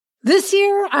This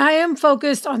year, I am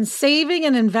focused on saving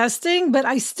and investing, but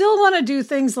I still want to do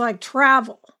things like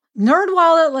travel.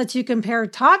 NerdWallet lets you compare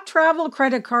top travel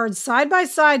credit cards side by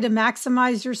side to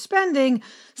maximize your spending,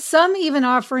 some even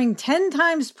offering 10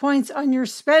 times points on your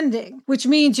spending, which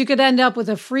means you could end up with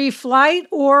a free flight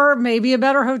or maybe a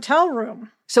better hotel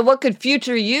room. So what could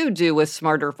future you do with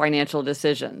smarter financial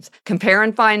decisions? Compare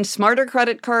and find smarter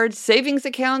credit cards, savings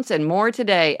accounts, and more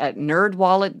today at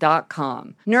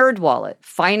nerdwallet.com. NerdWallet,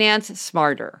 finance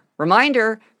smarter.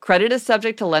 Reminder, credit is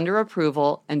subject to lender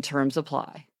approval and terms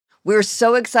apply. We're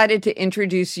so excited to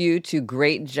introduce you to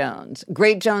Great Jones.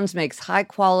 Great Jones makes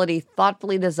high-quality,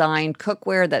 thoughtfully designed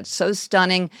cookware that's so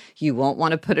stunning you won't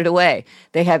want to put it away.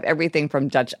 They have everything from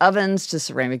Dutch ovens to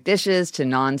ceramic dishes to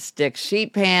non-stick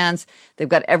sheet pans. They've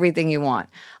got everything you want.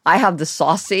 I have the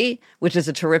Saucy, which is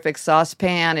a terrific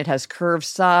saucepan. It has curved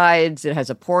sides, it has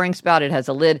a pouring spout, it has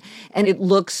a lid, and it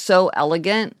looks so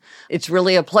elegant. It's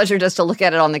really a pleasure just to look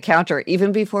at it on the counter,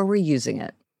 even before we're using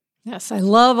it. Yes, I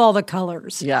love all the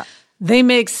colors. Yeah. They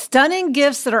make stunning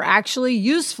gifts that are actually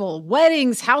useful.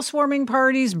 Weddings, housewarming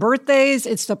parties, birthdays.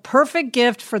 It's the perfect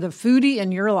gift for the foodie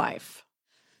in your life.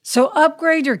 So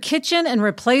upgrade your kitchen and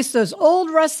replace those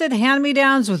old rusted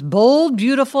hand-me-downs with bold,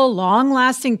 beautiful,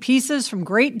 long-lasting pieces from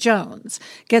Great Jones.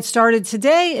 Get started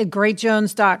today at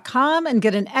greatjones.com and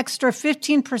get an extra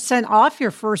 15% off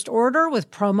your first order with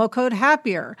promo code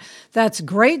HAPPIER. That's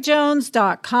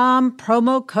greatjones.com,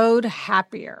 promo code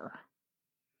HAPPIER.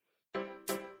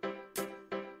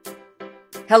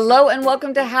 Hello and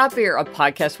welcome to Happier, a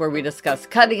podcast where we discuss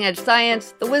cutting-edge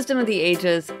science, the wisdom of the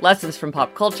ages, lessons from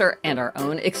pop culture, and our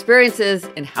own experiences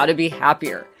in how to be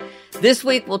happier. This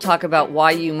week, we'll talk about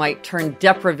why you might turn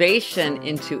deprivation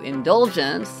into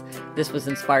indulgence. This was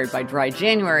inspired by Dry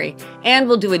January. And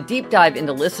we'll do a deep dive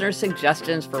into listener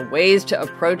suggestions for ways to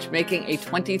approach making a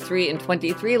 23 and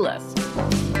 23 list.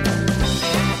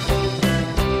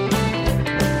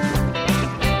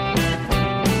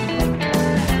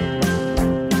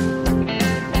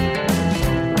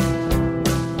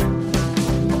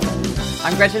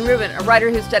 I'm Gretchen Rubin, a writer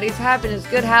who studies happiness,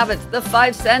 good habits, the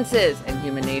five senses, and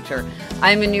human nature.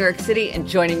 I'm in New York City, and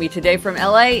joining me today from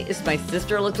LA is my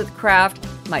sister Elizabeth Craft,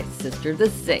 my sister the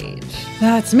Sage.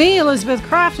 That's me, Elizabeth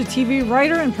Craft, a TV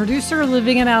writer and producer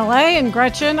living in LA. And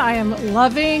Gretchen, I am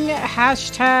loving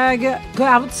hashtag go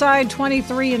outside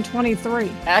 23 and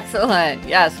 23. Excellent.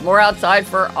 Yes, more outside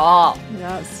for all.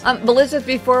 Yes. Elizabeth,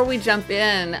 before we jump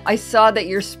in, I saw that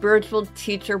your spiritual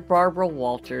teacher, Barbara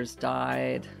Walters,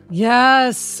 died.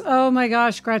 Yes. Oh my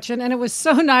gosh, Gretchen. And it was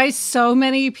so nice. So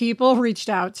many people reached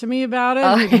out to me about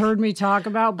it. Who'd heard me talk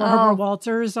about Barbara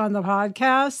Walters on the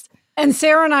podcast. And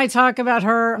Sarah and I talk about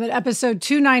her at episode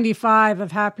 295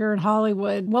 of Happier in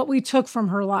Hollywood, what we took from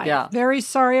her life. Yeah. Very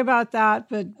sorry about that,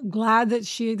 but glad that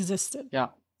she existed. Yeah.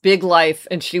 Big life.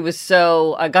 And she was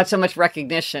so, got so much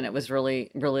recognition. It was really,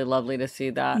 really lovely to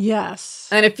see that. Yes.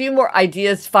 And a few more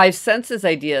ideas, five senses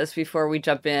ideas before we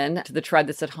jump in to the Try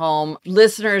This at Home.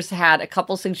 Listeners had a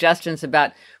couple suggestions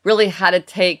about really how to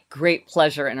take great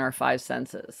pleasure in our five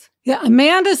senses. Yeah,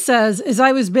 Amanda says, as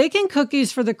I was baking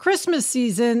cookies for the Christmas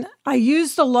season, I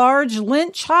used the large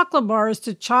Lindt chocolate bars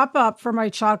to chop up for my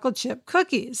chocolate chip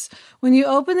cookies. When you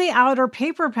open the outer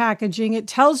paper packaging, it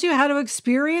tells you how to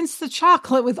experience the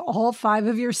chocolate with all five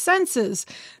of your senses.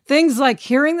 Things like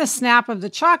hearing the snap of the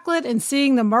chocolate and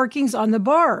seeing the markings on the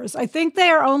bars. I think they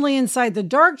are only inside the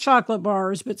dark chocolate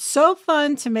bars, but so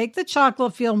fun to make the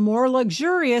chocolate feel more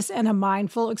luxurious and a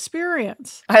mindful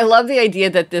experience. I love the idea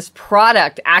that this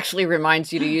product actually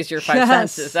reminds you to use your five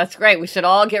senses. That's great. We should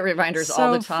all get reminders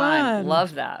all the time. Fun.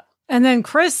 Love that. And then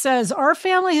Chris says, our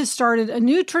family has started a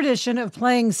new tradition of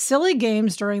playing silly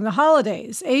games during the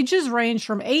holidays. Ages range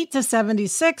from 8 to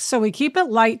 76, so we keep it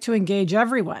light to engage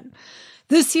everyone.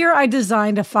 This year, I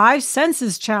designed a five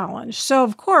senses challenge. So,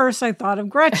 of course, I thought of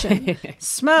Gretchen.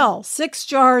 Smell, 6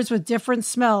 jars with different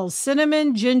smells: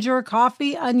 cinnamon, ginger,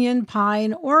 coffee, onion,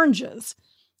 pine, oranges.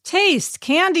 Taste,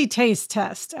 candy taste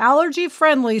test, allergy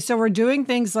friendly. So we're doing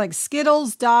things like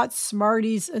Skittles, Dots,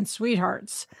 Smarties, and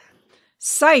Sweethearts.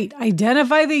 Sight,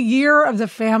 identify the year of the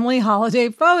family holiday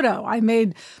photo. I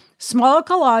made small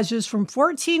collages from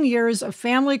 14 years of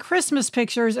family Christmas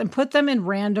pictures and put them in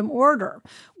random order.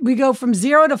 We go from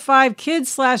 0 to 5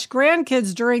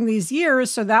 kids/grandkids during these years,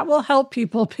 so that will help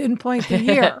people pinpoint the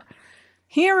year.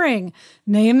 Hearing,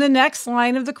 name the next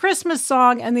line of the Christmas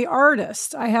song and the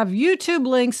artist. I have YouTube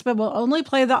links, but will only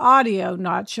play the audio,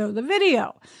 not show the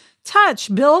video.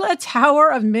 Touch, build a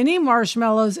tower of mini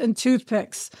marshmallows and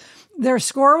toothpicks. Their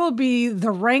score will be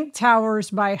the ranked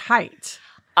towers by height.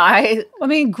 I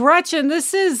mean, Gretchen,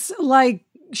 this is like,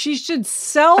 she should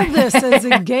sell this as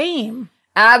a game.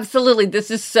 Absolutely. This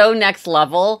is so next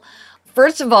level.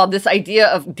 First of all, this idea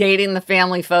of dating the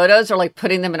family photos or like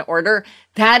putting them in order,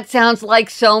 that sounds like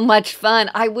so much fun.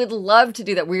 I would love to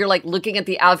do that where you're like looking at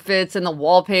the outfits and the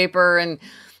wallpaper and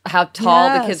how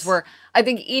tall the kids were. I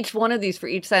think each one of these for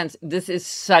each sense, this is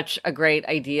such a great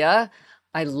idea.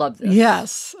 I love this.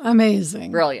 Yes.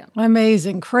 Amazing. Brilliant.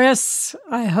 Amazing. Chris,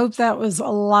 I hope that was a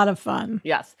lot of fun.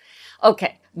 Yes.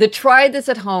 Okay. The try this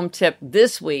at home tip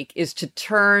this week is to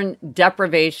turn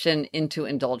deprivation into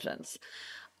indulgence.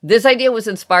 This idea was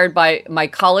inspired by my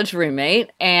college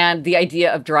roommate and the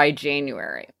idea of dry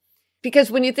January. Because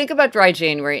when you think about dry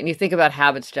January and you think about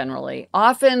habits generally,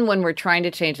 often when we're trying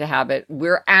to change a habit,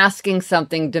 we're asking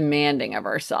something demanding of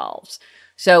ourselves.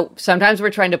 So sometimes we're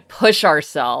trying to push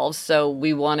ourselves. So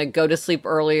we want to go to sleep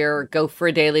earlier, go for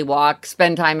a daily walk,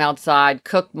 spend time outside,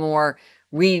 cook more,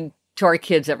 read to our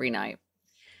kids every night.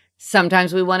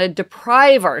 Sometimes we want to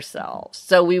deprive ourselves.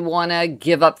 So we want to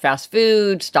give up fast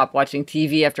food, stop watching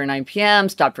TV after 9 p.m.,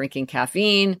 stop drinking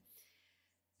caffeine.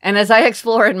 And as I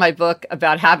explore in my book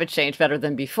about habit change better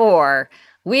than before,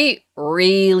 we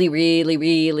really, really,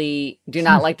 really do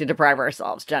not like to deprive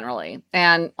ourselves generally.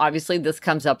 And obviously this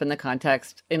comes up in the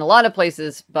context in a lot of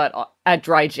places, but at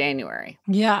dry January.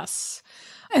 Yes.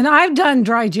 And I've done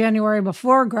dry January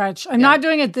before, Gretch. I'm not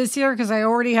doing it this year because I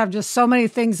already have just so many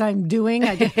things I'm doing.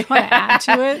 I just want to add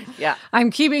to it. Yeah.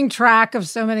 I'm keeping track of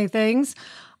so many things.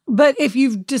 But if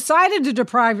you've decided to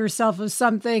deprive yourself of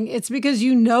something, it's because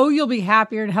you know you'll be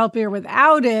happier and healthier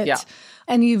without it. Yeah.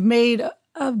 And you've made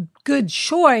a good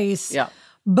choice. Yeah.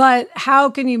 But how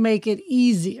can you make it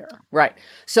easier? Right.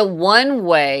 So one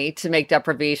way to make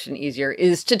deprivation easier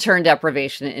is to turn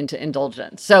deprivation into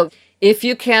indulgence. So if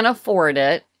you can't afford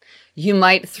it, you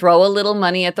might throw a little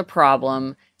money at the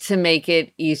problem to make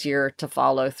it easier to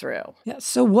follow through. Yeah.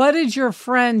 So what did your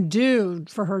friend do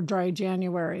for her dry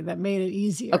January that made it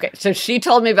easier? Okay. So she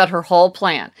told me about her whole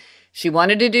plan. She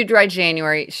wanted to do dry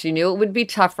January. She knew it would be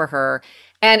tough for her.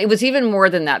 And it was even more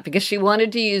than that because she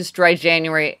wanted to use dry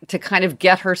January to kind of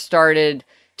get her started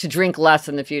to drink less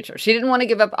in the future. She didn't want to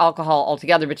give up alcohol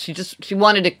altogether, but she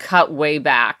wanted to cut way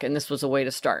back. And this was a way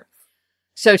to start.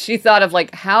 So she thought of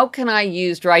like, how can I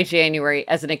use dry January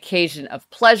as an occasion of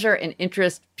pleasure and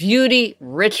interest, beauty,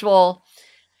 ritual?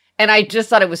 And I just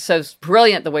thought it was so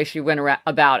brilliant the way she went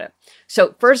about it.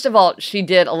 So first of all, she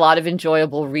did a lot of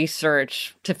enjoyable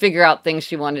research to figure out things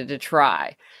she wanted to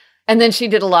try. And then she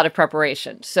did a lot of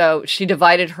preparation. So she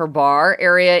divided her bar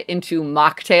area into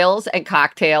mocktails and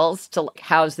cocktails to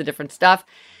house the different stuff.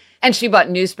 And she bought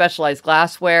new specialized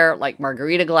glassware like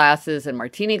margarita glasses and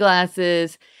martini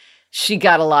glasses. She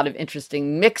got a lot of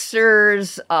interesting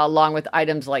mixers, along with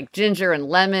items like ginger and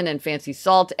lemon and fancy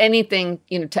salt, anything,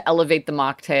 to elevate the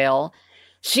mocktail.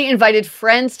 She invited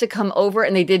friends to come over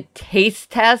and they did taste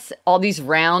tests, all these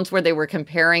rounds where they were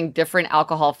comparing different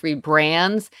alcohol-free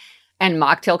brands and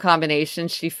mocktail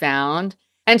combinations she found.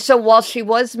 And so while she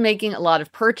was making a lot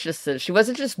of purchases, she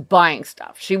wasn't just buying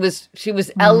stuff. She was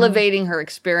elevating her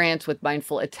experience with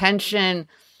mindful attention,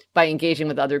 by engaging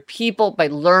with other people, by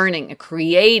learning and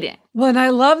creating. Well, and I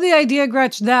love the idea,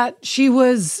 Gretch, that she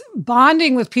was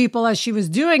bonding with people as she was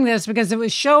doing this because it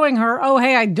was showing her, oh,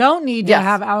 hey, I don't need to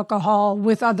have alcohol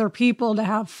with other people to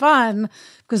have fun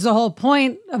because the whole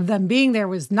point of them being there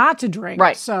was not to drink.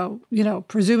 Right. So,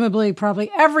 presumably, probably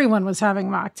everyone was having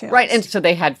mocktails. Right. And so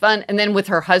they had fun. And then with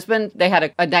her husband, they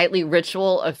had a nightly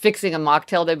ritual of fixing a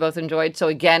mocktail they both enjoyed. So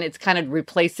again, it's kind of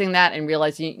replacing that and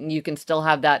realizing you can still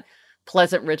have that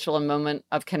pleasant ritual and moment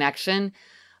of connection.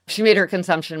 She made her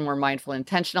consumption more mindful and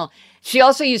intentional. She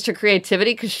also used her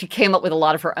creativity because she came up with a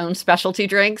lot of her own specialty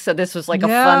drinks. So this was like a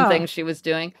fun thing she was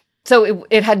doing. So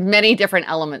it had many different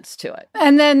elements to it.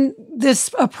 And then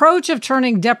this approach of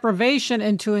turning deprivation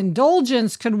into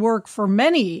indulgence could work for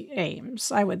many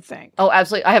aims, I would think. Oh,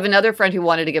 absolutely. I have another friend who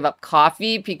wanted to give up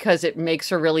coffee because it makes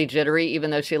her really jittery,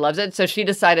 even though she loves it. So she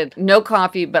decided no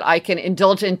coffee, but I can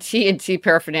indulge in tea and tea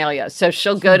paraphernalia. So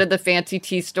she'll go to the fancy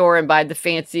tea store and buy the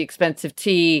fancy expensive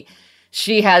tea.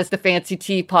 She has the fancy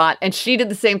teapot, and she did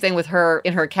the same thing with her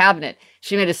in her cabinet.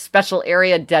 She made a special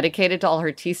area dedicated to all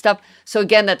her tea stuff. So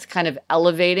again, that's kind of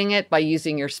elevating it by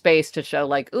using your space to show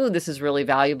like, ooh, this is really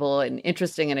valuable and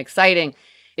interesting and exciting.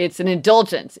 It's an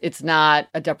indulgence. It's not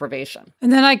a deprivation. And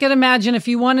then I could imagine if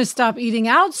you want to stop eating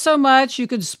out so much, you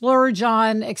could splurge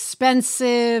on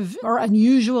expensive or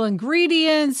unusual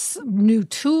ingredients, new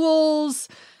tools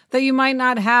that you might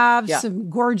not have, some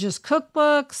gorgeous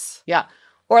cookbooks. Yeah.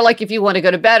 Or like if you want to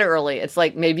go to bed early, it's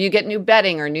like maybe you get new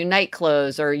bedding or new night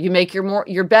clothes, or you make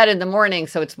your bed in the morning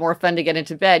so it's more fun to get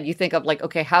into bed. You think of like,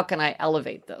 okay, how can I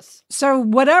elevate this? So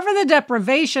whatever the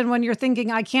deprivation, when you're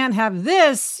thinking, I can't have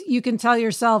this, you can tell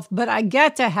yourself, but I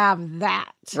get to have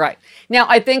that. Right. Now,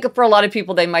 I think for a lot of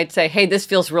people, they might say, hey, this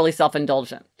feels really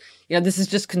self-indulgent. This is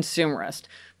just consumerist.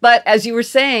 But as you were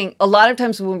saying, a lot of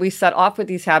times when we set off with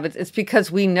these habits, it's because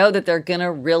we know that they're going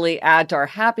to really add to our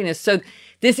happiness. So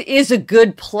this is a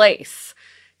good place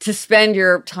to spend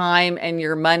your time and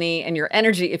your money and your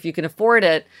energy if you can afford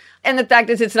it. And the fact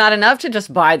is, it's not enough to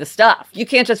just buy the stuff. You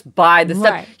can't just buy the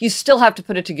stuff. You still have to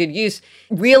put it to good use.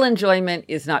 Real enjoyment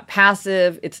is not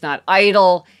passive. It's not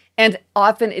idle. And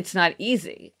often it's not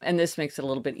easy. And this makes it a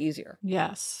little bit easier.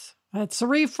 Yes. It's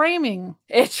reframing.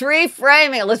 It's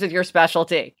reframing. Elizabeth, your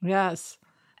specialty. Yes.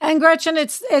 And Gretchen,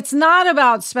 it's not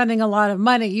about spending a lot of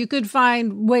money. You could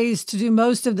find ways to do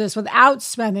most of this without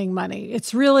spending money.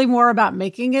 It's really more about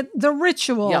making it the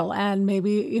ritual and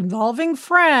maybe involving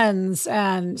friends,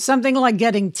 and something like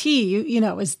getting tea,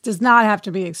 does not have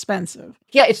to be expensive.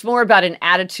 Yeah, it's more about an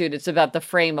attitude. It's about the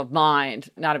frame of mind,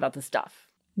 not about the stuff.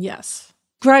 Yes.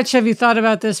 Gretchen, have you thought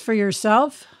about this for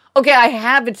yourself? Okay, I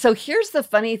haven't. So here's the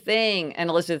funny thing, and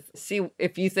Elizabeth, see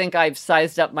if you think I've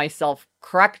sized up myself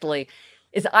correctly,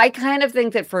 is I kind of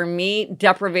think that for me,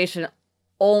 deprivation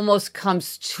almost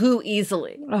comes too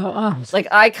easily. Like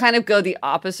I kind of go the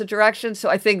opposite direction. So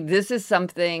I think this is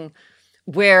something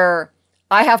where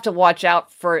I have to watch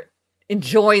out for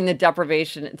enjoying the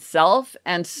deprivation itself.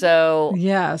 And so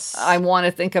yes, I want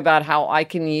to think about how I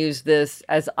can use this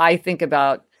as I think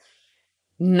about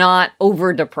not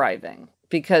over depriving.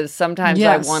 Because sometimes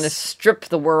I want to strip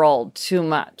the world too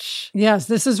much. Yes,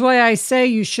 this is why I say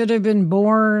you should have been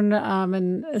born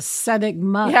an ascetic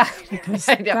monk. Yeah, because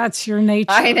that's your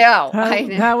nature. I know.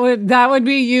 That would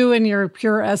be you in your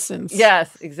pure essence.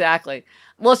 Yes, exactly.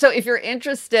 Well, so if you're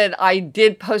interested, I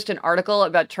did post an article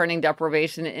about turning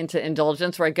deprivation into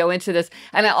indulgence where I go into this.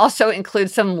 And I also include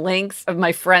some links of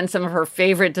my friend, some of her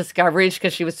favorite discoveries,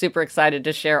 because she was super excited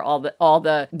to share all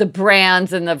the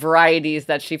brands and the varieties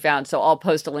that she found. So I'll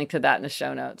post a link to that in the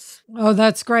show notes. Oh,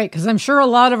 that's great. Because I'm sure a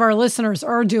lot of our listeners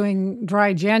are doing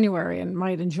dry January and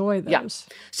might enjoy those. Yeah.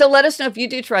 So let us know if you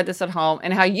do try this at home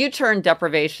and how you turn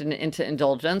deprivation into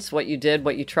indulgence, what you did,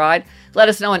 what you tried. Let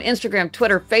us know on Instagram,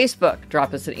 Twitter, Facebook.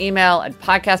 Drop us an email at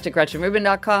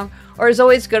podcast@GretchenRubin.com, or as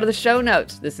always, go to the show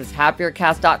notes. This is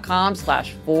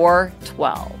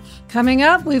happiercast.com/412. Coming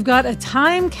up, we've got a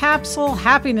time capsule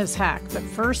happiness hack, but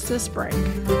first, this break.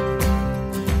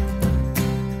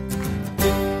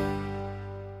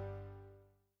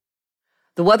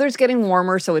 The weather's getting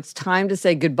warmer, so it's time to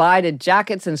say goodbye to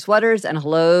jackets and sweaters and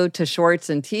hello to shorts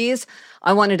and tees.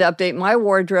 I wanted to update my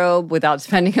wardrobe without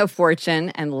spending a fortune,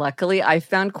 and luckily I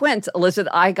found Quince.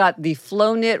 Elizabeth, I got the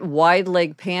Flow Knit wide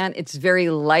leg pant. It's very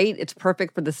light. It's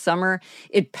perfect for the summer.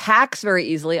 It packs very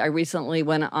easily. I recently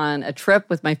went on a trip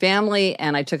with my family,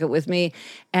 and I took it with me,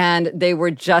 and they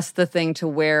were just the thing to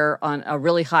wear on a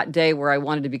really hot day where I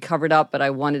wanted to be covered up, but I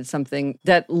wanted something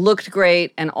that looked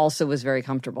great and also was very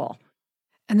comfortable.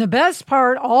 And the best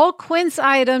part, all Quince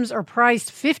items are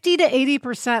priced 50 to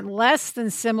 80% less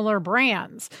than similar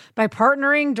brands. By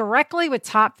partnering directly with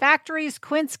top factories,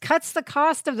 Quince cuts the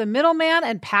cost of the middleman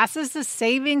and passes the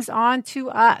savings on to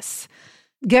us.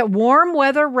 Get warm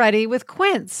weather ready with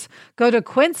Quince. Go to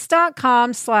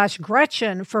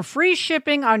quince.com/Gretchen for free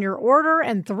shipping on your order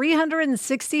and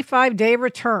 365-day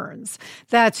returns.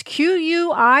 That's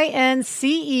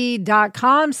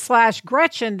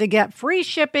QUINCE.com/Gretchen to get free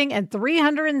shipping and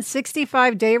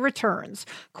 365-day returns.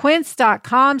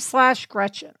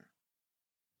 Quince.com/Gretchen.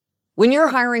 When you're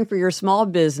hiring for your small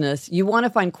business, you want to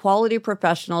find quality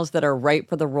professionals that are right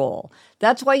for the role.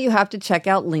 That's why you have to check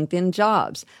out LinkedIn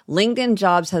Jobs. LinkedIn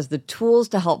Jobs has the tools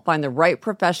to help find the right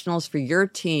professionals for your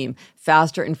team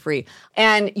faster and free.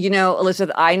 And,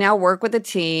 Elizabeth, I now work with a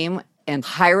team, and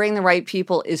hiring the right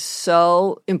people is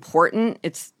so important.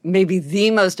 It's maybe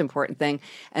the most important thing.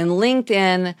 And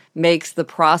LinkedIn makes the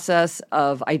process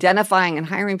of identifying and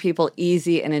hiring people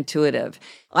easy and intuitive.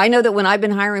 I know that when I've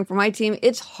been hiring for my team,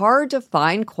 it's hard to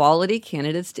find quality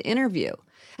candidates to interview.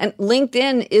 And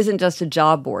LinkedIn isn't just a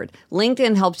job board.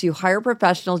 LinkedIn helps you hire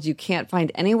professionals you can't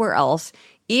find anywhere else,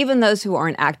 even those who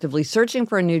aren't actively searching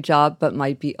for a new job but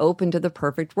might be open to the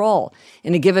perfect role.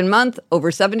 In a given month, over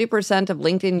 70% of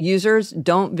LinkedIn users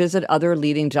don't visit other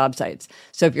leading job sites.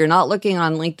 So if you're not looking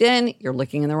on LinkedIn, you're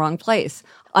looking in the wrong place.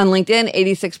 On LinkedIn,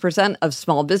 86% of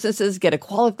small businesses get a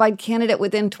qualified candidate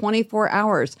within 24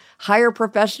 hours. Hire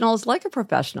professionals like a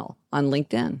professional on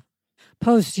LinkedIn.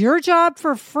 Post your job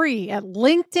for free at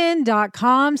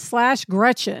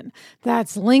linkedin.com/Gretchen.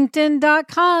 That's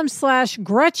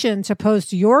linkedin.com/Gretchen to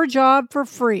post your job for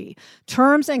free.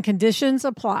 Terms and conditions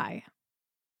apply.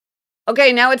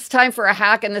 Okay, now it's time for a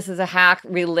hack, and this is a hack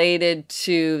related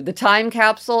to the time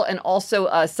capsule and also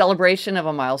a celebration of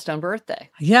a milestone birthday.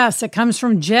 Yes, it comes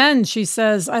from Jen. She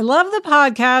says, I love the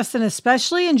podcast and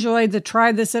especially enjoyed the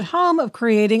Try This at Home of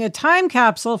creating a time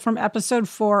capsule from episode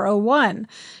 401.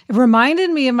 It reminded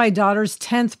me of my daughter's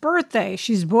 10th birthday.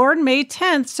 She's born May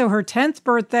 10th, so her 10th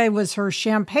birthday was her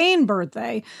champagne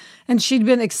birthday, and she'd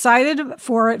been excited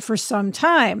for it for some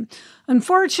time.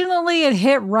 Unfortunately, it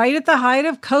hit right at the height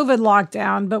of COVID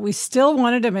lockdown, but we still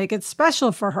wanted to make it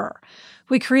special for her.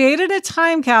 We created a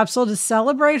time capsule to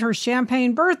celebrate her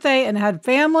champagne birthday and had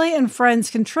family and friends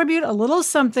contribute a little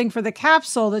something for the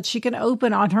capsule that she can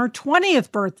open on her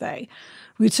 20th birthday.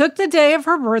 We took the day of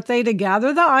her birthday to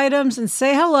gather the items and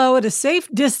say hello at a safe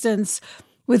distance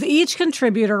with each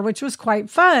contributor, which was quite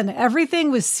fun. Everything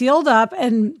was sealed up,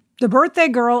 and the birthday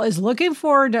girl is looking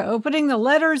forward to opening the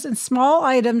letters and small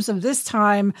items of this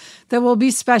time that will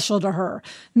be special to her.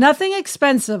 Nothing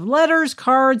expensive: letters,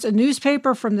 cards, a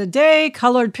newspaper from the day,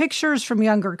 colored pictures from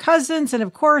younger cousins, and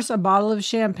of course, a bottle of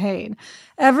champagne.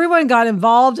 Everyone got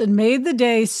involved and made the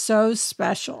day so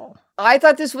special. I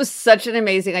thought this was such an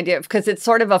amazing idea because it's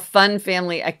sort of a fun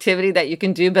family activity that you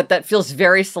can do, but that feels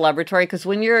very celebratory because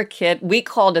when you're a kid, we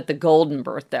called it the golden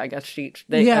birthday. I guess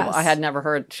Yes. I had never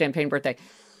heard champagne birthday.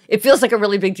 It feels like a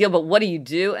really big deal, but what do you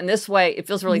do? And this way, it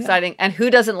feels really exciting. And who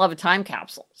doesn't love a time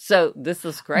capsule? So this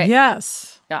is great.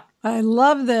 Yes. Yeah. I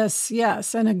love this.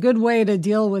 Yes. And a good way to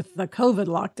deal with the COVID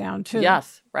lockdown, too.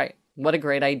 Yes. Right. What a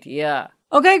great idea.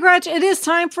 Okay, Gretch, it is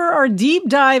time for our deep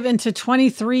dive into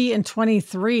 23 and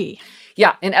 23.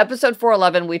 Yeah. In episode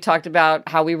 411, we talked about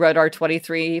how we wrote our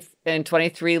 23 and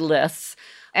 23 lists.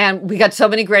 And we got so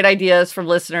many great ideas from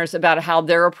listeners about how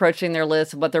they're approaching their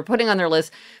list and what they're putting on their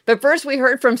list. But first, we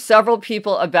heard from several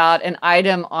people about an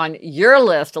item on your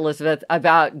list, Elizabeth,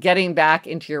 about getting back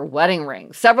into your wedding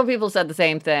ring. Several people said the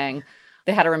same thing.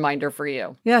 They had a reminder for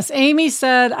you. Yes, Amy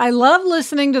said, I love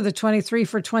listening to the 23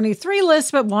 for 23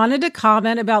 list, but wanted to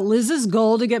comment about Liz's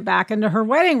goal to get back into her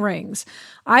wedding rings.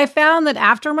 I found that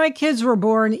after my kids were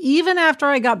born, even after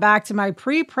I got back to my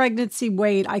pre-pregnancy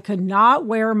weight, I could not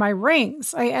wear my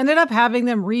rings. I ended up having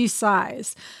them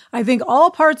resized. I think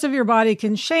all parts of your body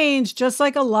can change, just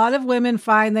like a lot of women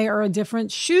find they are a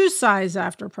different shoe size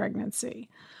after pregnancy.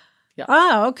 Yeah.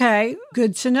 Oh, okay.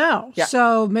 Good to know. Yeah.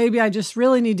 So maybe I just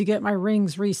really need to get my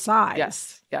rings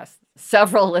resized. Yes.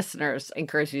 Several listeners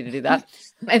encouraged you to do that.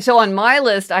 And so on my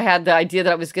list, I had the idea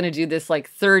that I was going to do this like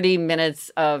 30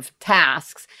 minutes of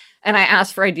tasks. And I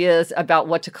asked for ideas about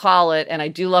what to call it. And I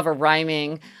do love a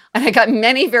rhyming. And I got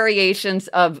many variations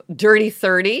of Dirty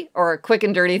 30 or Quick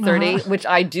and Dirty 30, which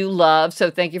I do love.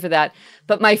 So thank you for that.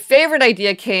 But my favorite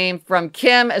idea came from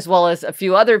Kim, as well as a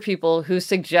few other people who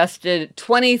suggested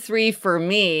 23 for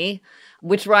me,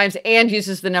 which rhymes and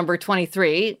uses the number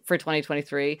 23 for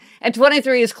 2023. And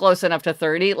 23 is close enough to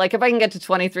 30. Like if I can get to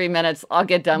 23 minutes, I'll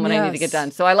get done when I need to get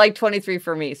done. So I like 23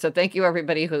 for me. So thank you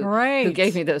everybody who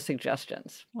gave me those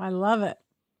suggestions. I love it.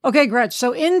 Okay, Gretch,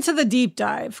 so into the deep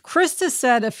dive. Krista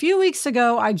said, a few weeks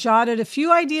ago, I jotted a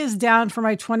few ideas down for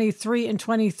my 23 and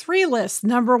 23 list.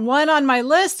 Number 1 on my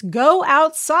list, go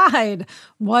outside.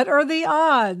 What are the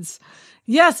odds?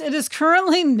 Yes, it is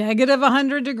currently negative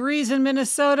 100 degrees in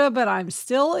Minnesota, but I'm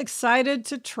still excited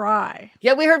to try.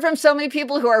 Yeah, we heard from so many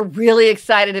people who are really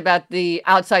excited about the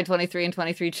Outside 23 and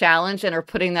 23 challenge and are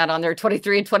putting that on their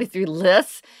 23 and 23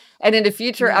 lists. And in the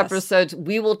future episodes,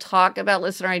 we will talk about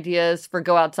listener ideas for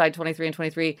Go Outside 23 and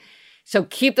 23. So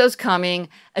keep those coming,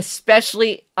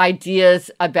 especially ideas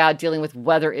about dealing with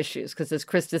weather issues. Because as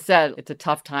Krista said, it's a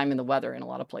tough time in the weather in a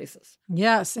lot of places.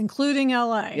 Yes, including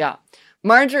LA. Yeah.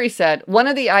 Marjorie said, one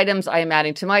of the items I am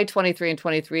adding to my 23 and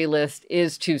 23 list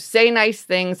is to say nice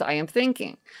things I am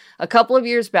thinking. A couple of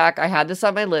years back, I had this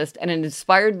on my list, and it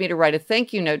inspired me to write a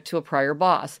thank you note to a prior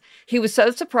boss. He was so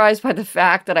surprised by the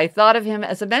fact that I thought of him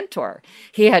as a mentor.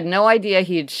 He had no idea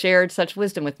he had shared such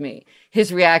wisdom with me.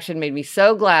 His reaction made me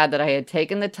so glad that I had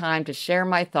taken the time to share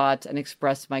my thoughts and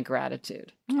express my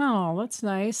gratitude. Oh, that's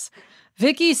nice.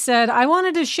 Vicky said, I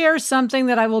wanted to share something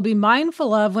that I will be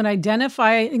mindful of when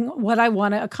identifying what I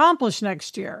want to accomplish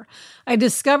next year. I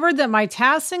discovered that my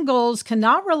tasks and goals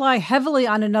cannot rely heavily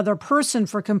on another person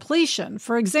for completion.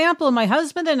 For example, my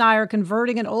husband and I are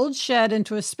converting an old shed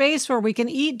into a space where we can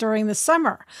eat during the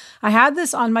summer. I had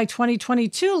this on my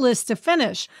 2022 list to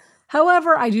finish.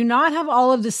 However, I do not have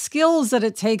all of the skills that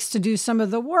it takes to do some of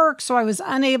the work, so I was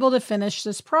unable to finish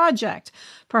this project.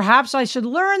 Perhaps I should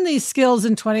learn these skills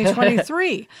in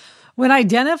 2023. When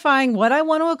identifying what I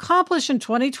want to accomplish in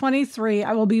 2023,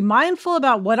 I will be mindful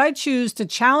about what I choose to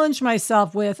challenge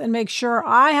myself with and make sure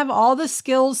I have all the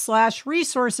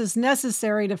skills/resources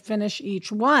necessary to finish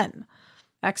each one.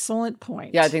 Excellent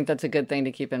point. Yeah, I think that's a good thing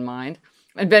to keep in mind.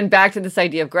 And then back to this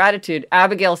idea of gratitude,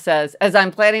 Abigail says, as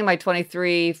I'm planning my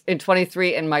 23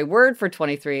 and my word for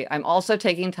 23, I'm also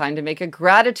taking time to make a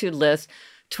gratitude list,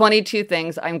 22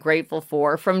 things I'm grateful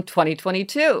for from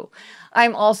 2022.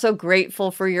 I'm also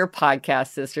grateful for your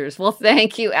podcast, sisters. Well,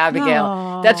 thank you, Abigail.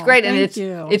 Aww, that's great. And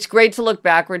it's great to look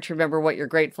backward to remember what you're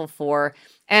grateful for.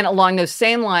 And along those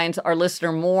same lines, our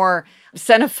listener Moore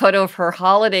sent a photo of her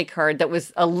holiday card that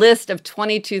was a list of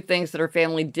 22 things that her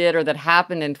family did or that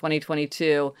happened in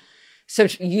 2022. So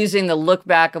using the look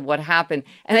back of what happened.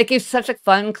 And it gives such a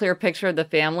fun, clear picture of the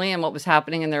family and what was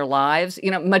happening in their lives.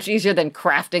 You know, much easier than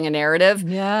crafting a narrative.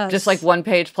 Yes. Just like one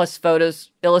page plus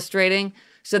photos illustrating.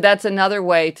 So that's another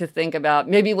way to think about,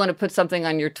 maybe you want to put something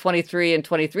on your 23 and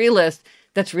 23 list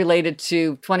that's related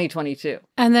to 2022.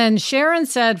 And then Sharon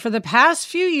said, for the past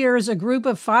few years, a group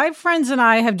of 5 friends and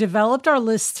I have developed our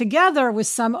lists together with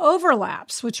some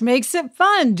overlaps, which makes it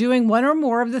fun doing one or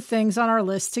more of the things on our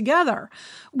list together.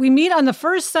 We meet on the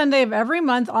first Sunday of every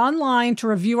month online to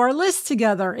review our list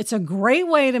together. It's a great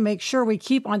way to make sure we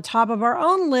keep on top of our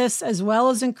own lists as well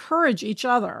as encourage each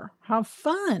other. How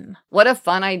fun. What a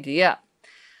fun idea.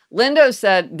 Lindo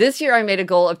said, this year I made a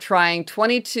goal of trying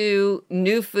 22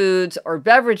 new foods or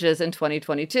beverages in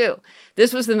 2022.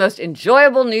 This was the most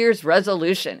enjoyable New Year's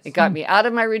resolution. It got me out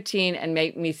of my routine and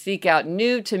made me seek out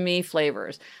new to me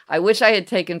flavors. I wish I had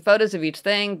taken photos of each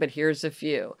thing, but here's a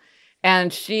few.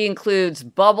 And she includes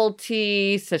bubble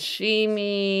tea,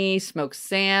 sashimi, smoked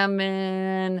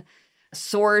salmon,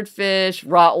 swordfish,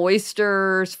 raw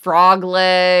oysters, frog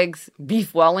legs,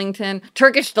 beef Wellington,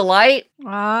 Turkish delight.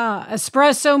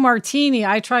 Espresso martini.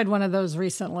 I tried one of those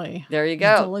recently. There you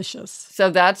go. Delicious. So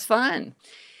that's fun.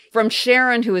 From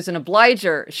Sharon, who is an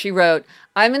obliger, she wrote,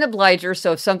 I'm an obliger,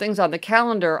 so if something's on the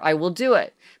calendar, I will do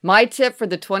it. My tip for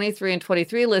the 23 and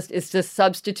 23 list is to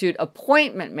substitute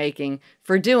appointment making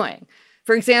for doing.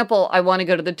 For example, I want to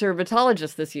go to the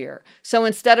dermatologist this year. So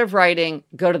instead of writing,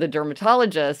 go to the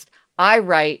dermatologist, I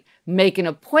write, make an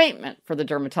appointment for the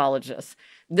dermatologist.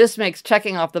 This makes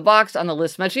checking off the box on the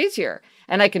list much easier.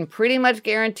 And I can pretty much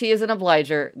guarantee as an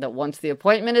obliger that once the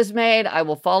appointment is made, I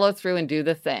will follow through and do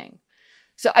the thing.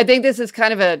 So I think this is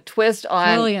kind of a twist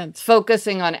on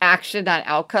focusing on action, not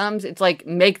outcomes. It's like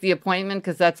make the appointment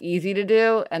because that's easy to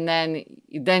do. And then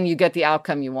you get the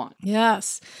outcome you want.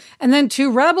 Yes. And then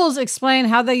 2 rebels explain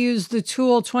how they use the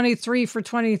tool 23 for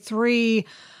 23.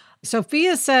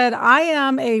 Sophia said, I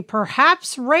am a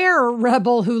perhaps rare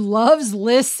rebel who loves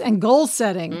lists and goal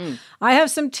setting. I have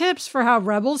some tips for how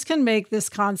rebels can make this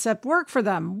concept work for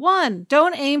them. 1,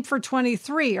 don't aim for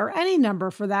 23 or any number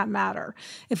for that matter.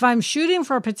 If I'm shooting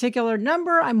for a particular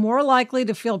number, I'm more likely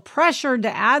to feel pressured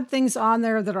to add things on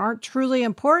there that aren't truly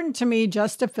important to me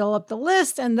just to fill up the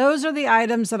list. And those are the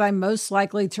items that I'm most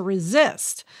likely to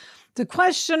resist. The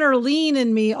questioner lean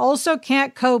in me also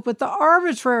can't cope with the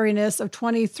arbitrariness of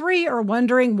 23 or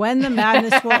wondering when the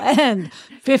madness will end.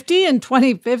 50 in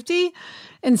 2050?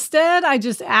 Instead, I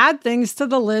just add things to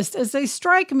the list as they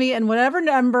strike me, and whatever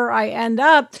number I end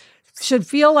up should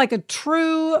feel like a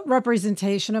true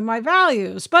representation of my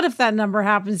values. But if that number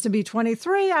happens to be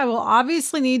 23, I will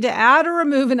obviously need to add or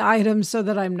remove an item so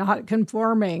that I'm not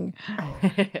conforming.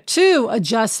 2,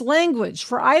 adjust language.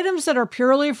 For items that are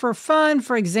purely for fun,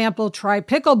 for example, try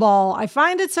pickleball, I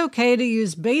find it's okay to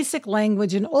use basic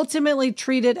language and ultimately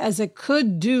treat it as a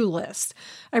could-do list.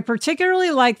 I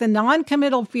particularly like the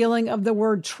non-committal feeling of the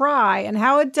word try and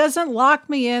how it doesn't lock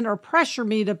me in or pressure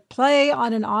me to play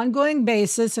on an ongoing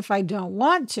basis if I don't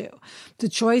want to. The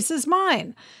choice is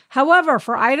mine. However,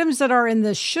 for items that are in the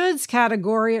shoulds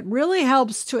category, it really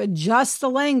helps to adjust the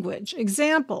language.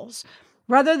 Examples.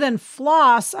 Rather than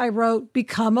floss, I wrote,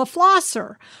 become a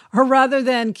flosser. Or rather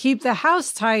than keep the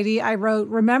house tidy, I wrote,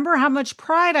 remember how much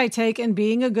pride I take in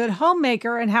being a good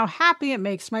homemaker and how happy it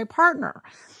makes my partner.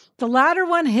 The latter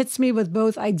one hits me with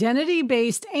both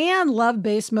identity-based and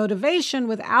love-based motivation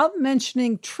without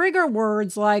mentioning trigger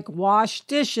words like wash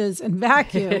dishes and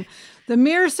vacuum, the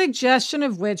mere suggestion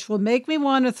of which will make me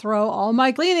want to throw all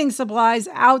my cleaning supplies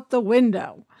out the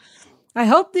window. I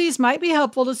hope these might be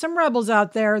helpful to some rebels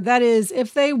out there. That is,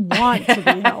 if they want to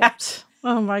be helped.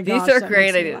 Oh my gosh. These are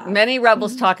great ideas. Many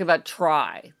rebels talk about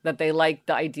try, that they like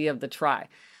the idea of the try.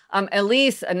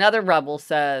 Elise, another rebel,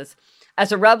 says,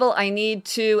 As a rebel, I need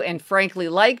to, and frankly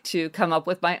like to, come up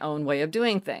with my own way of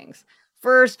doing things.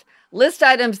 First, list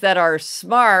items that are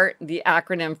SMART, the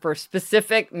acronym for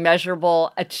specific,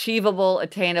 measurable, achievable,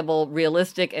 attainable,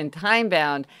 realistic, and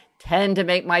time-bound, tend to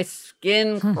make my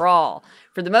skin crawl.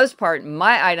 For the most part,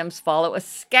 my items follow a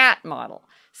SCAT model,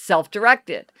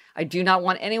 self-directed. I do not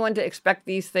want anyone to expect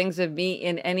these things of me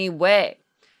in any way.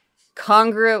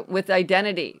 Congruent with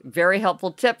identity, very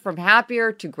helpful tip from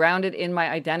Happier to grounded in my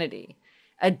identity.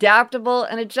 Adaptable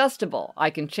and adjustable, I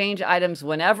can change items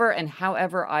whenever and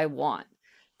however I want.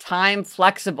 Time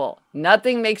flexible,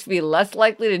 nothing makes me less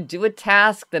likely to do a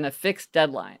task than a fixed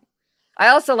deadline. I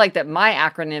also like that my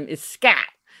acronym is SCAT,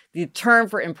 the term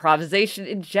for improvisation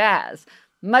in jazz.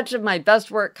 Much of my best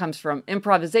work comes from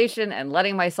improvisation and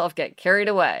letting myself get carried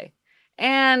away.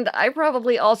 And I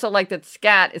probably also like that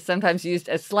SCAT is sometimes used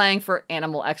as slang for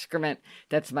animal excrement.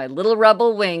 That's my little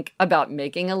rebel wink about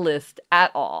making a list at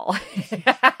all.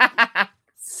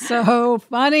 So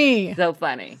funny. So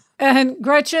funny. And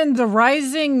Gretchen, the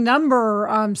rising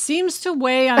number seems to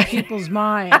weigh on people's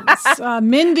minds.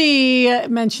 Mindy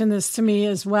mentioned this to me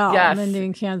as well. Yes. Mindy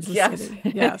in Kansas City.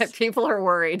 Yes. People are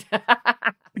worried.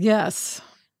 Yes.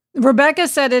 Rebecca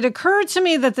said, it occurred to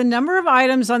me that the number of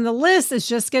items on the list is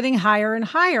just getting higher and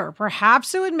higher.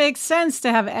 Perhaps it would make sense to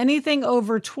have anything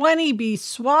over 20 be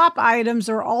swap items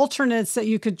or alternates that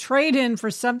you could trade in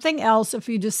for something else if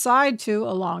you decide to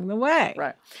along the way.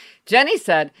 Right. Jenny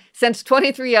said, since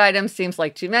 23 items seems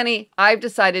like too many, I've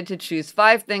decided to choose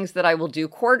 5 things that I will do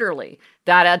quarterly.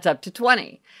 That adds up to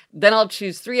 20. Then I'll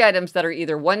choose 3 items that are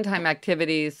either one-time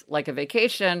activities, like a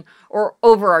vacation, or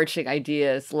overarching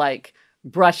ideas, like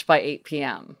brush by 8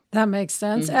 p.m. That makes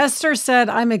sense. Mm-hmm. Esther said,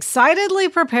 I'm excitedly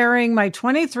preparing my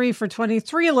 23 for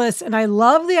 23 list, and I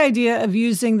love the idea of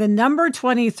using the number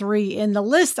 23 in the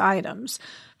list items.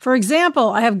 For example,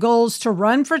 I have goals to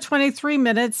run for 23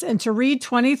 minutes and to read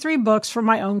 23 books from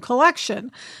my own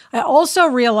collection. I also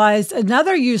realized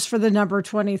another use for the number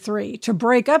 23, to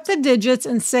break up the digits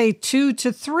and say 2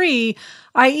 to 3,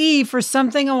 i.e. for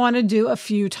something I want to do a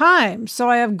few times. So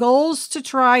I have goals to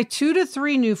try 2 to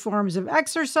 3 new forms of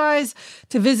exercise,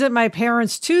 to visit my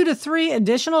parents 2 to 3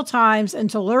 additional times,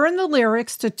 and to learn the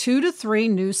lyrics to 2 to 3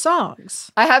 new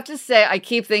songs. I have to say, I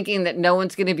keep thinking that no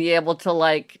one's going to be able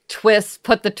to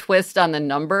put the twist on the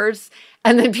numbers,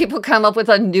 and then people come up with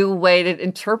a new way to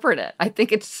interpret it. I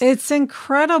think it's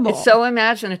incredible. It's so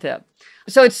imaginative.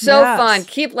 So it's so fun.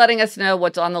 Keep letting us know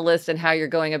what's on the list and how you're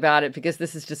going about it, because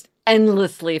this is just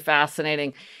endlessly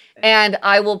fascinating. And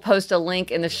I will post a link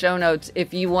in the show notes.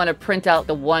 If you want to print out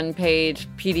the 1-page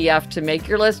PDF to make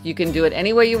your list, you can do it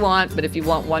any way you want. But if you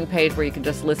want 1 page where you can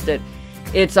just list it,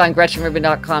 it's on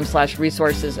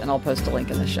GretchenRubin.com/resources, and I'll post a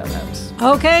link in the show notes.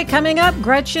 Okay, coming up,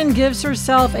 Gretchen gives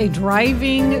herself a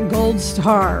driving gold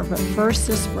star. But first,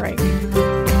 this break.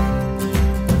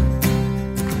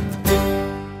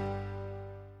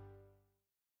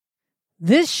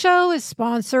 This show is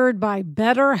sponsored by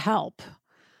BetterHelp.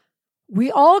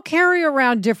 We all carry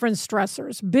around different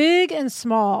stressors, big and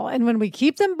small, and when we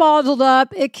keep them bottled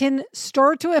up, it can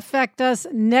start to affect us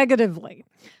negatively.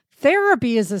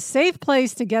 Therapy is a safe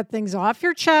place to get things off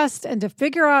your chest and to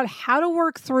figure out how to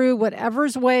work through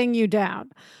whatever's weighing you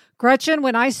down. Gretchen,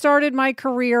 when I started my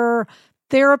career,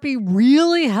 therapy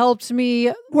really helped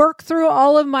me work through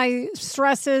all of my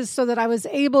stresses so that I was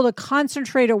able to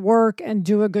concentrate at work and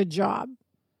do a good job.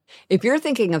 If you're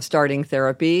thinking of starting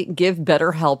therapy, give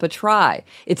BetterHelp a try.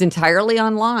 It's entirely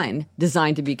online,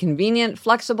 designed to be convenient,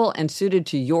 flexible, and suited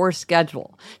to your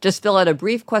schedule. Just fill out a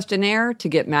brief questionnaire to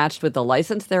get matched with a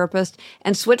licensed therapist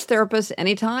and switch therapists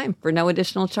anytime for no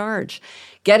additional charge.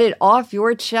 Get it off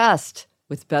your chest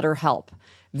with BetterHelp.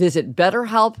 Visit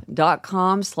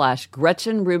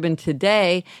BetterHelp.com/Gretchen Rubin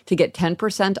today to get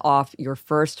 10% off your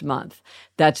first month.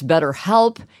 That's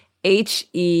BetterHelp,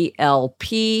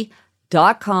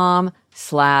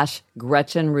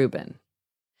 HELP.com/Gretchen Rubin.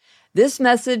 This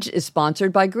message is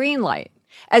sponsored by Greenlight.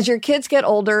 As your kids get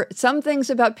older, some things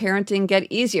about parenting get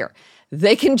easier.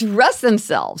 They can dress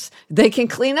themselves. They can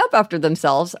clean up after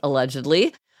themselves,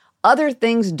 allegedly. Other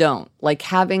things don't, like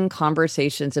having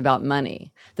conversations about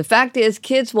money. The fact is,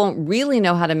 kids won't really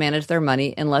know how to manage their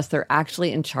money unless they're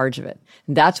actually in charge of it.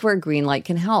 That's where Greenlight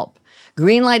can help.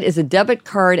 Greenlight is a debit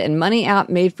card and money app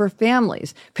made for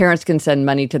families. Parents can send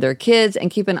money to their kids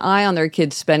and keep an eye on their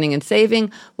kids' spending and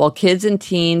saving, while kids and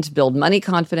teens build money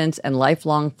confidence and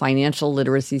lifelong financial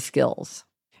literacy skills.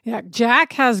 Yeah,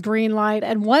 Jack has Greenlight,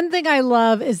 and one thing I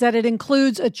love is that it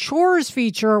includes a chores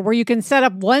feature where you can set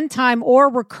up one-time or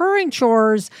recurring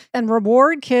chores and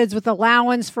reward kids with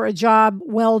allowance for a job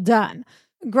well done.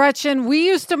 Gretchen, we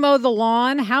used to mow the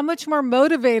lawn. How much more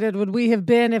motivated would we have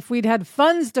been if we'd had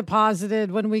funds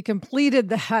deposited when we completed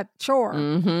that chore?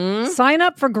 Sign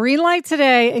up for Greenlight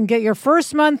today and get your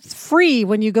first month free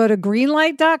when you go to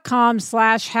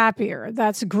greenlight.com/happier.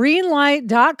 That's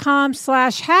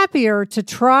greenlight.com/happier to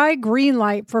try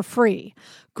Greenlight for free.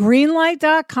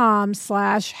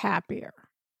 greenlight.com/happier.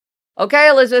 Okay,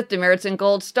 Elizabeth, demerits and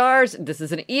gold stars. This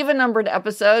is an even-numbered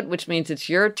episode, which means it's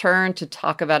your turn to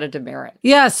talk about a demerit.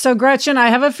 Yes. So, Gretchen, I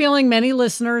have a feeling many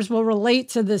listeners will relate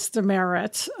to this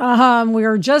demerit. We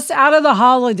are just out of the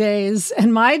holidays,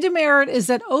 and my demerit is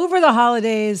that over the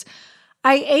holidays,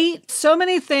 I ate so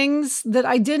many things that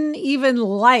I didn't even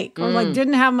like or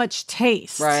didn't have much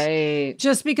taste. Right.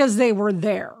 Just because they were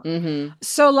there.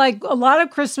 So like a lot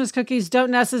of Christmas cookies don't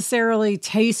necessarily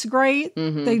taste great.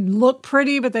 They look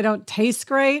pretty, but they don't taste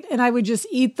great. And I would just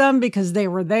eat them because they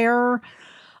were there.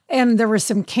 And there were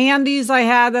some candies I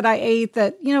had that I ate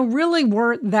that, really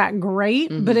weren't that great,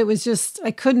 but it was just,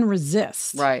 I couldn't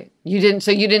resist. Right. You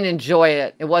didn't enjoy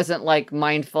it. It wasn't like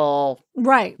mindful.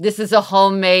 Right. This is a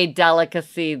homemade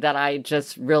delicacy that I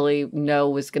just really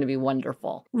know was going to be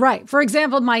wonderful. Right. For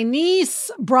example, my niece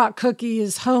brought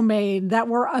cookies homemade that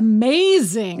were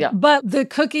amazing. Yeah. But the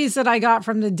cookies that I got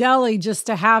from the deli just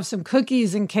to have some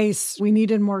cookies in case we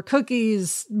needed more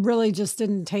cookies really just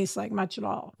didn't taste like much at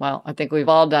all. Well, I think we've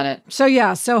all done it. So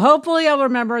yeah. So hopefully I'll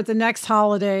remember at the next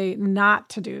holiday not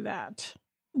to do that.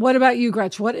 What about you,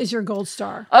 Gretch? What is your gold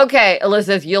star? Okay,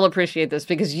 Elizabeth, you'll appreciate this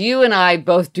because you and I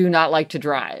both do not like to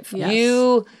drive. Yes.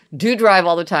 You do drive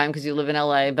all the time because you live in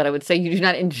LA, but I would say you do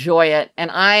not enjoy it.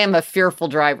 And I am a fearful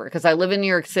driver because I live in New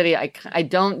York City. I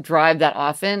don't drive that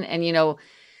often. And,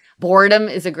 boredom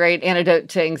is a great antidote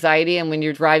to anxiety. And when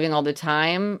you're driving all the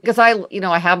time, because I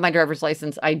have my driver's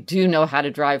license, I do know how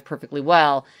to drive perfectly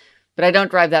well. But I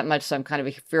don't drive that much, so I'm kind of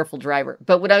a fearful driver.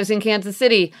 But when I was in Kansas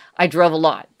City, I drove a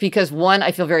lot because, one,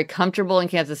 I feel very comfortable in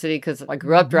Kansas City because I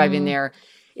grew up driving there.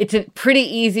 It's a pretty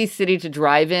easy city to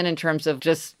drive in terms of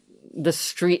just the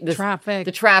street, the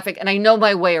traffic. And I know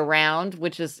my way around,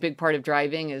 which is a big part of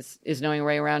driving is knowing your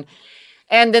way around.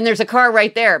 And then there's a car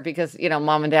right there because,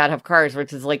 mom and dad have cars,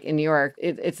 which is like in New York.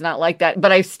 It's not like that.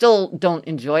 But I still don't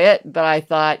enjoy it. But I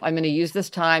thought I'm going to use this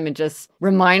time and just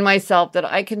remind myself that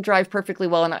I can drive perfectly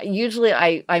well. And usually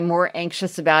I'm more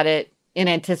anxious about it in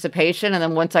anticipation. And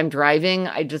then once I'm driving,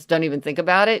 I just don't even think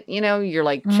about it. You're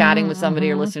like chatting with somebody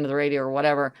or listening to the radio or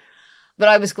whatever. But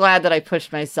I was glad that I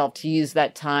pushed myself to use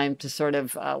that time to sort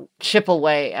of chip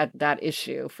away at that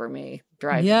issue for me.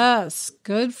 Driving. Yes,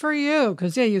 good for you.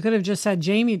 Because, you could have just had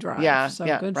Jamie drive. Yeah, so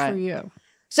good right. for you.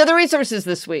 So the resources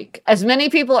this week. As many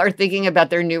people are thinking about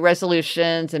their new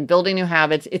resolutions and building new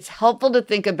habits, it's helpful to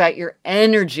think about your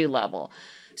energy level.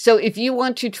 So if you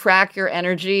want to track your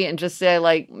energy and just say,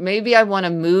 like, maybe I want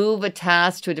to move a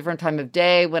task to a different time of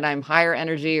day when I'm higher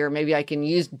energy, or maybe I can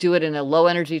do it in a low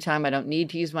energy time. I don't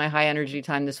need to use my high energy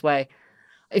time this way.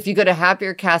 If you go to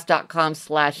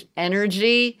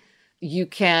happiercast.com/energy, you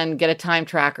can get a time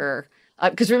tracker.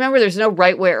 Because remember, there's no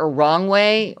right way or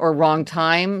wrong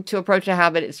time to approach a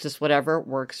habit. It's just whatever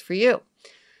works for you.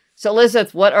 So,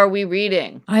 Elizabeth, what are we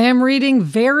reading? I am reading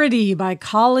Verity by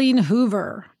Colleen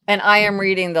Hoover. And I am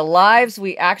reading The Lives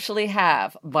We Actually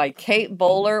Have by Kate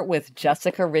Bowler with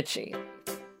Jessica Ritchie.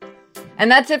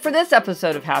 And that's it for this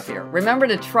episode of Happier. Remember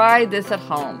to try this at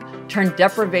home. Turn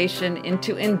deprivation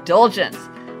into indulgence.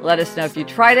 Let us know if you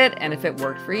tried it and if it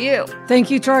worked for you.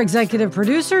 Thank you to our executive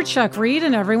producer, Chuck Reed,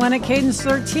 and everyone at Cadence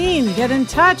 13. Get in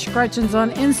touch. Gretchen's on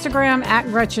Instagram at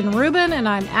Gretchen Rubin, and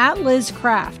I'm at Liz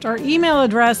Craft. Our email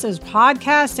address is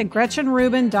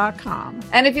podcast@GretchenRubin.com.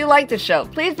 And if you like the show,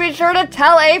 please be sure to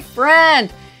tell a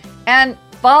friend and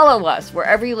follow us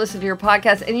wherever you listen to your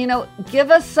podcast. And, give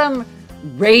us some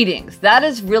ratings. That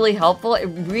is really helpful. It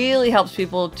really helps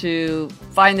people to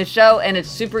find the show, and it's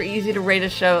super easy to rate a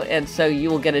show, and so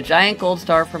you will get a giant gold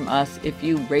star from us if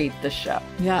you rate the show.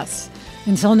 Yes.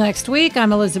 Until next week,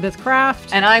 I'm Elizabeth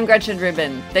Craft. And I'm Gretchen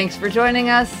Rubin. Thanks for joining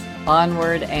us.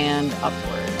 Onward and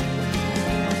upward.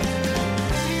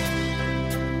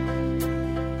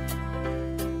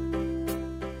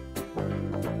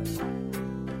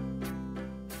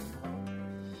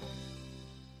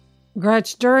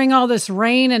 Gretch, during all this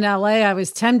rain in LA, I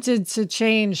was tempted to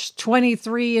change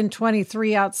 23 and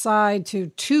 23 outside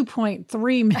to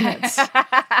 2.3 minutes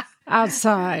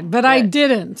outside, but I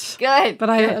didn't. Good. But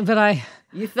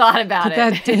you thought about it.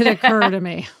 That did occur to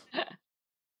me.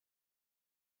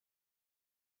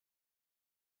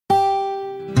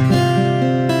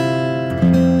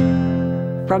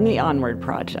 From the Onward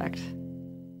Project.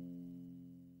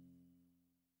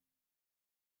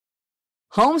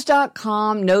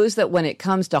 Homes.com knows that when it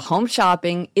comes to home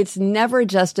shopping, it's never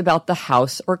just about the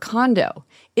house or condo.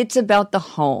 It's about the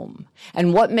home.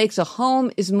 And what makes a home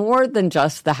is more than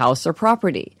just the house or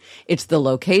property. It's the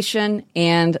location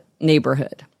and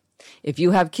neighborhood. If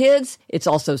you have kids, it's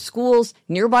also schools,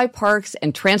 nearby parks,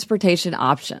 and transportation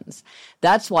options.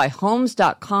 That's why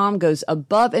Homes.com goes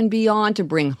above and beyond to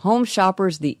bring home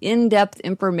shoppers the in-depth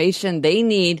information they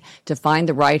need to find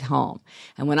the right home.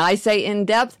 And when I say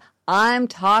in-depth, I'm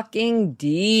talking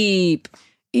deep.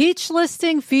 Each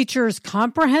listing features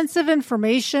comprehensive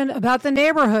information about the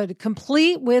neighborhood,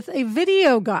 complete with a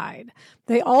video guide.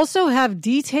 They also have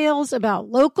details about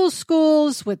local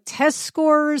schools with test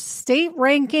scores, state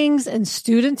rankings, and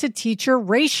student-to-teacher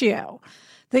ratio.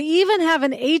 They even have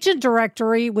an agent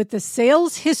directory with the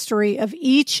sales history of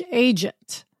each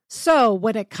agent. So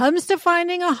when it comes to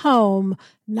finding a home,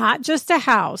 not just a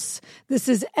house, this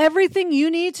is everything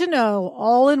you need to know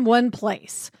all in one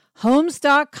place.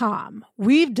 Homes.com.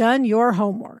 We've done your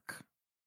homework.